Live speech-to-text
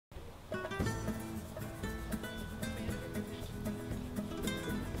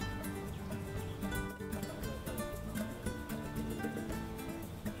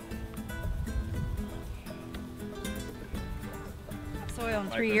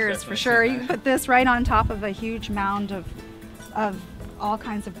soil in 3 years for sure. You can put this right on top of a huge mound of all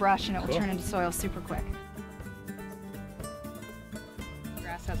kinds of brush and it will turn into soil super quick.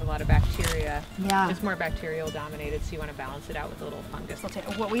 Grass has a lot of bacteria. Yeah. It's more bacterial dominated, so you want to balance it out with a little fungus.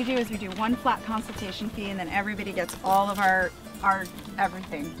 What we do is we do one flat consultation fee and then everybody gets all of our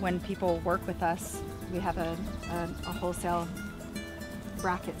everything. When people work with us, we have a wholesale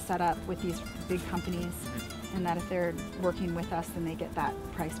bracket set up with these big companies, and that if they're working with us, then they get that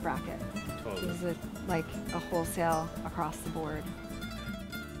price bracket. Totally. This is like a wholesale across the board.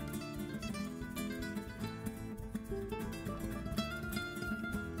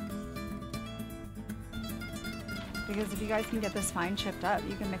 Because if you guys can get this fine chipped up,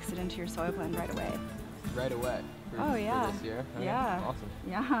 you can mix it into your soil blend right away. Right away. Oh yeah. For this year? Okay. Yeah. Awesome.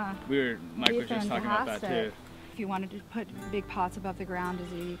 Yeah. Mike was just talking about that too. If you wanted to put big pots above the ground,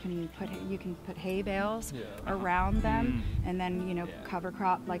 you can put hay bales around them, and then cover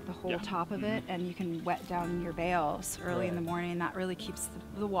crop like the whole top of it, and you can wet down your bales early in the morning. That really keeps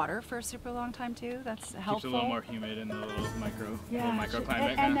the water for a super long time too. That's helpful. Keeps it a little more humid in the little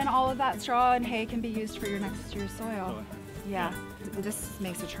microclimate. And then all of that straw and hay can be used for your next year's soil. Totally. Yeah, this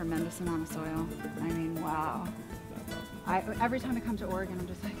makes a tremendous amount of soil. I mean, wow. Every time I come to Oregon, I'm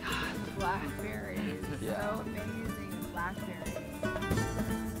just like, God, the blackberries, so amazing, the blackberries.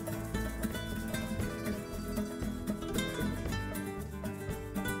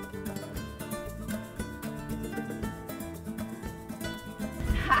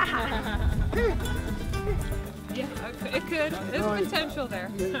 Yeah, it could. There's potential there.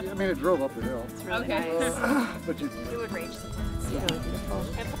 I mean, it drove up the hill. It's really Okay. nice. But It would rage sometimes. It's really beautiful.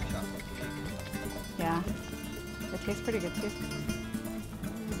 Yeah, it tastes pretty good too.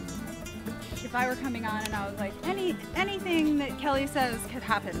 If I were coming on and I was like, anything that Kelly says could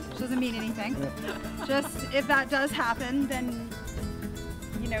happen, which doesn't mean anything. Just if that does happen, then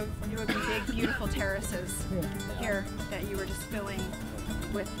it would be big, beautiful terraces here that you were just filling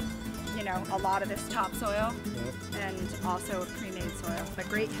with, a lot of this topsoil and also pre-made soil. But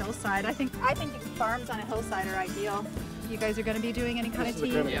great hillside. I think farms on a hillside are ideal. You guys are going to be doing any kind of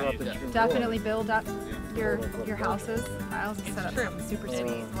tea? Definitely build up your houses. I'll just set up something super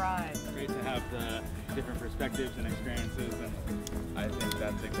sweet. Right. Great to have the different perspectives and experiences, and I think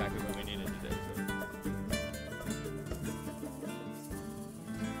that's exactly what we needed today. So